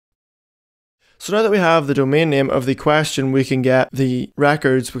So now that we have the domain name of the question, we can get the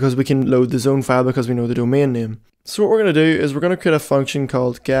records because we can load the zone file because we know the domain name. So what we're going to do is we're going to create a function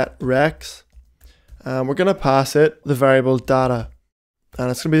called getRecs, and we're going to pass it the variable data,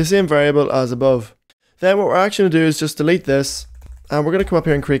 and it's going to be the same variable as above. Then what we're actually going to do is just delete this, and we're going to come up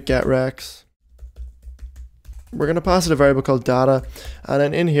here and create getRecs. We're going to pass it a variable called data, and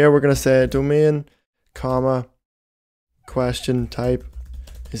then in here we're going to say domain, comma, question type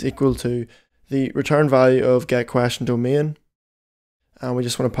is equal to the return value of getQuestionDomain, and we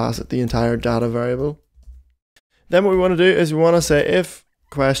just want to pass it the entire data variable. Then what we want to do is we want to say if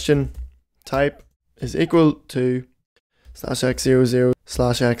question type is equal to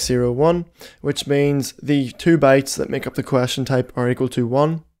 /x00/x01, which means the 2 bytes that make up the question type are equal to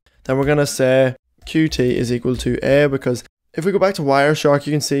 1. Then we're going to say qt is equal to a, because if we go back to Wireshark,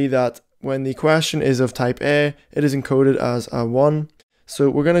 you can see that when the question is of type A, it is encoded as a 1. So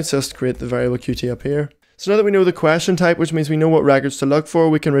we're going to just create the variable qt up here. So now that we know the question type, which means we know what records to look for,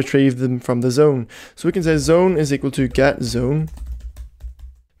 we can retrieve them from the zone. So we can say zone is equal to getZone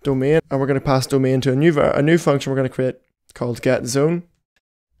domain, and we're going to pass domain to a new function we're going to create called getZone.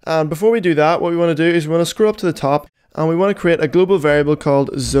 And before we do that, what we want to do is we want to scroll up to the top, and we want to create a global variable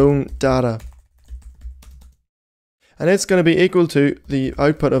called zone data. And it's going to be equal to the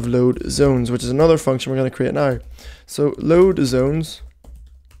output of load zones, which is another function we're going to create now. So load zones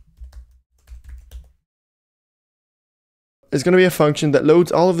is going to be a function that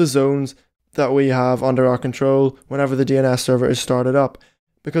loads all of the zones that we have under our control whenever the DNS server is started up.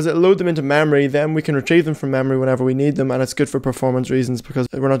 Because it'll load them into memory, then we can retrieve them from memory whenever we need them, and it's good for performance reasons because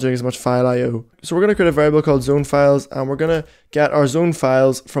we're not doing as much file I/O. So we're going to create a variable called zone files, and we're going to get our zone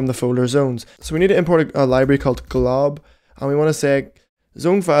files from the folder zones. So we need to import a library called glob, and we want to say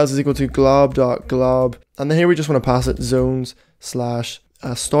zone files is equal to glob.glob, and then here we just want to pass it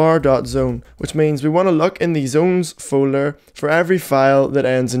zones/star.zone, which means we want to look in the zones folder for every file that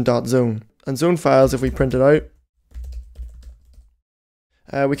ends in .zone. And zone files, if we print it out,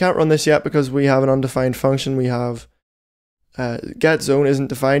 we can't run this yet because we have an undefined function. We have getZone isn't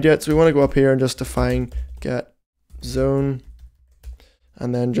defined yet, so we want to go up here and just define getZone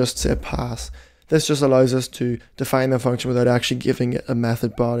and then just say pass. This just allows us to define the function without actually giving it a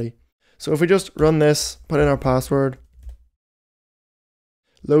method body. So if we just run this, put in our password,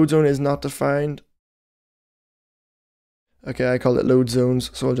 load zone is not defined. Okay, I called it load zones,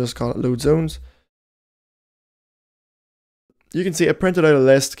 so I'll just call it load zones. You can see it printed out a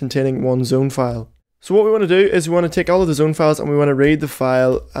list containing one zone file. So what we want to do is we want to take all of the zone files and we want to read the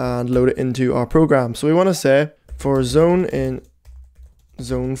file and load it into our program. So we want to say for zone in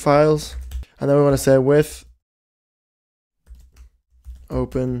zone files, and then we want to say with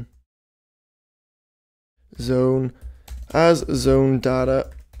open zone as zone data.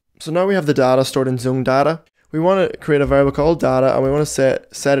 So now we have the data stored in zone data. We want to create a variable called data, and we want to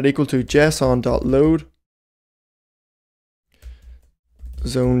set it equal to json.load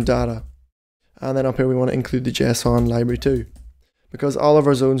zone data, and then up here we want to include the JSON library too, because all of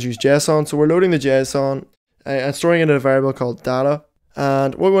our zones use JSON. So we're loading the JSON and storing it in a variable called data.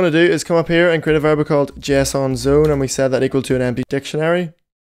 And what we want to do is come up here and create a variable called JSON zone, and we set that equal to an empty dictionary.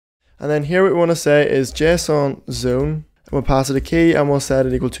 And then here what we want to say is JSON zone, and we'll pass it a key, and we'll set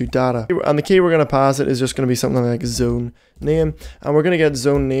it equal to data. And the key we're going to pass it is just going to be something like zone name, and we're going to get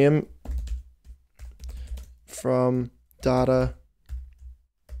zone name from data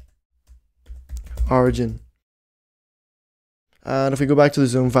origin. And if we go back to the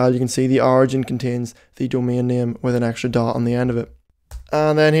zone file, you can see the origin contains the domain name with an extra dot on the end of it.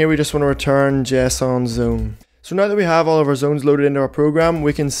 And then here we just want to return JSON zone. So now that we have all of our zones loaded into our program,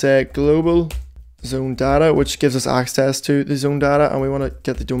 we can say global zone data, which gives us access to the zone data, and we want to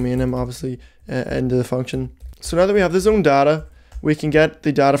get the domain name obviously into the function. So now that we have the zone data, we can get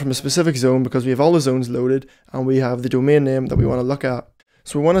the data from a specific zone because we have all the zones loaded and we have the domain name that we want to look at.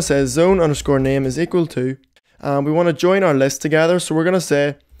 So we want to say zone_name is equal to, and we want to join our list together. So we're going to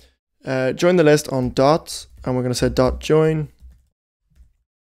say join the list on dots, and we're going to say dot join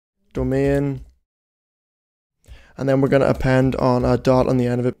domain, and then we're going to append on a dot on the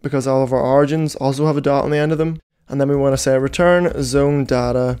end of it because all of our origins also have a dot on the end of them. And then we want to say return zone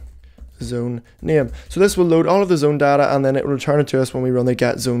data zone name. So this will load all of the zone data, and then it will return it to us when we run the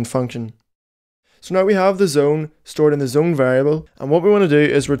getZone function. So now we have the zone stored in the zone variable, and what we want to do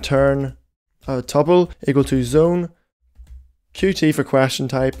is return a tuple equal to zone qt for question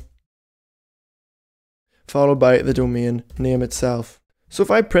type followed by the domain name itself. So if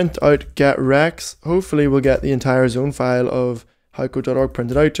I print out getRecs, hopefully we'll get the entire zone file of howCode.org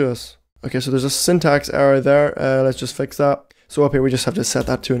printed out to us. Okay, so there's a syntax error there. Let's just fix that. So up here we just have to set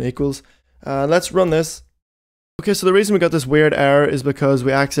that to an equals, Let's run this. Okay, so the reason we got this weird error is because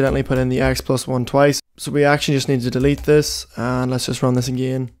we accidentally put in the x plus 1 twice. So we actually just need to delete this, and let's just run this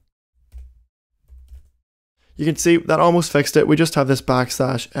again. You can see that almost fixed it. We just have this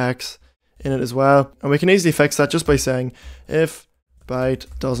 \x in it as well. And we can easily fix that just by saying if byte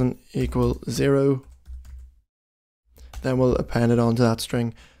doesn't equal 0, then we'll append it onto that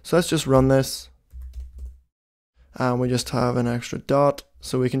string. So let's just run this. And we just have an extra dot.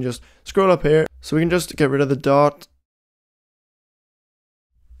 So we can just scroll up here. So we can just get rid of the dot.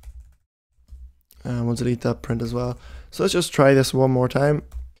 And we'll delete that print as well. So let's just try this one more time.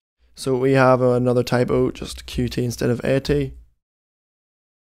 So we have another typo, just Qt instead of AT.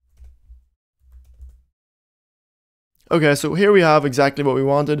 Okay, so here we have exactly what we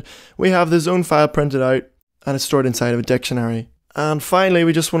wanted. We have the zone file printed out and it's stored inside of a dictionary. And finally,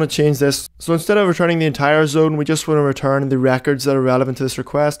 we just want to change this. So instead of returning the entire zone, we just want to return the records that are relevant to this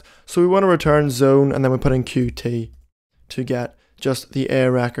request. So we want to return zone and then we put in Qt to get just the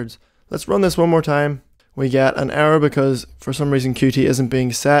A records. Let's run this one more time. We get an error because for some reason Qt isn't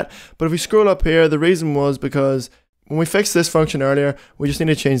being set. But if we scroll up here, the reason was because when we fixed this function earlier, we just need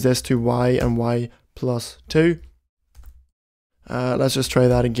to change this to y and y plus 2. Let's just try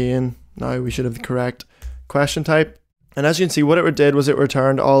that again. Now we should have the correct question type. And as you can see, what it did was it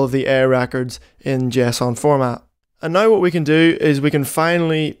returned all of the A records in JSON format. And now what we can do is we can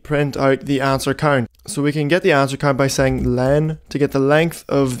finally print out the answer count. So we can get the answer count by saying len to get the length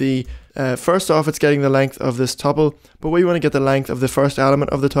of the, first off it's getting the length of this tuple, but we want to get the length of the first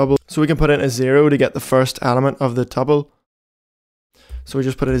element of the tuple. So we can put in a 0 to get the first element of the tuple. So we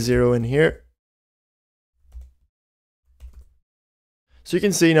just put a 0 in here. So you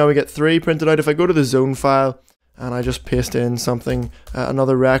can see now we get 3 printed out. If I go to the zone file and I just paste in something,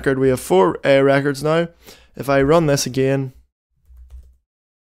 another record, we have 4 A records now. If I run this again,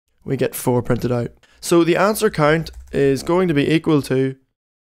 we get 4 printed out. So the answer count is going to be equal to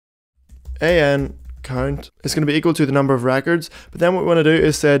AN count. It's going to be equal to the number of records. But then what we want to do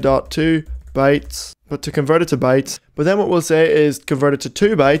is say .2 bytes, but to convert it to bytes. But then what we'll say is convert it to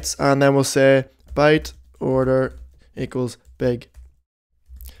 2 bytes, and then we'll say byte order equals big.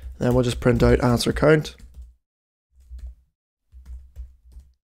 Then we'll just print out answer count.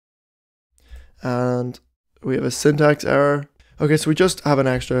 And we have a syntax error. Okay, so we just have an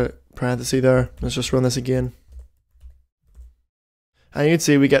extra parenthesis there. Let's just run this again. And you can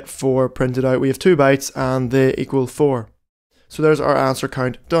see we get 4 printed out. We have 2 bytes and they equal 4. So there's our answer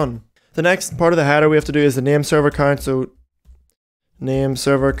count done. The next part of the header we have to do is the name server count. So name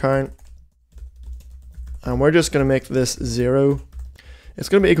server count. And we're just going to make this 0. It's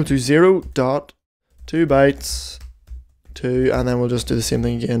going to be equal to 0 dot 2 bytes 2, and then we'll just do the same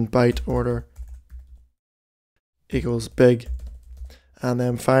thing again. Byte order equals big. And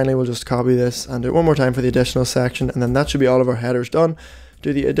then finally we'll just copy this and do it one more time for the additional section, and then that should be all of our headers done.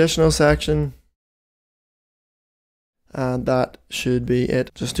 Do the additional section, and that should be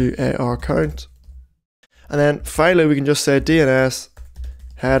it. Just do AR count. And then finally we can just say DNS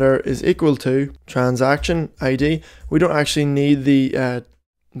header is equal to transaction ID. We don't actually need the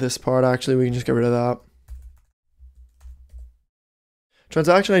this part, actually we can just get rid of that.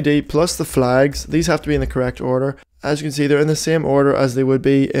 Transaction ID plus the flags, these have to be in the correct order. As you can see, they're in the same order as they would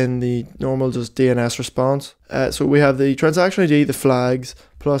be in the normal just DNS response. So we have the transaction ID, the flags,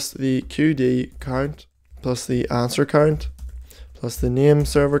 plus the QD count, plus the answer count, plus the name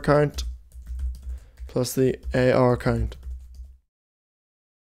server count, plus the AR count.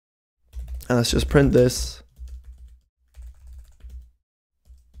 And let's just print this.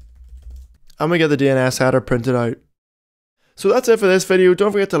 And we get the DNS header printed out. So that's it for this video.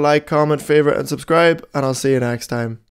 Don't forget to like, comment, favorite, and subscribe, and I'll see you next time.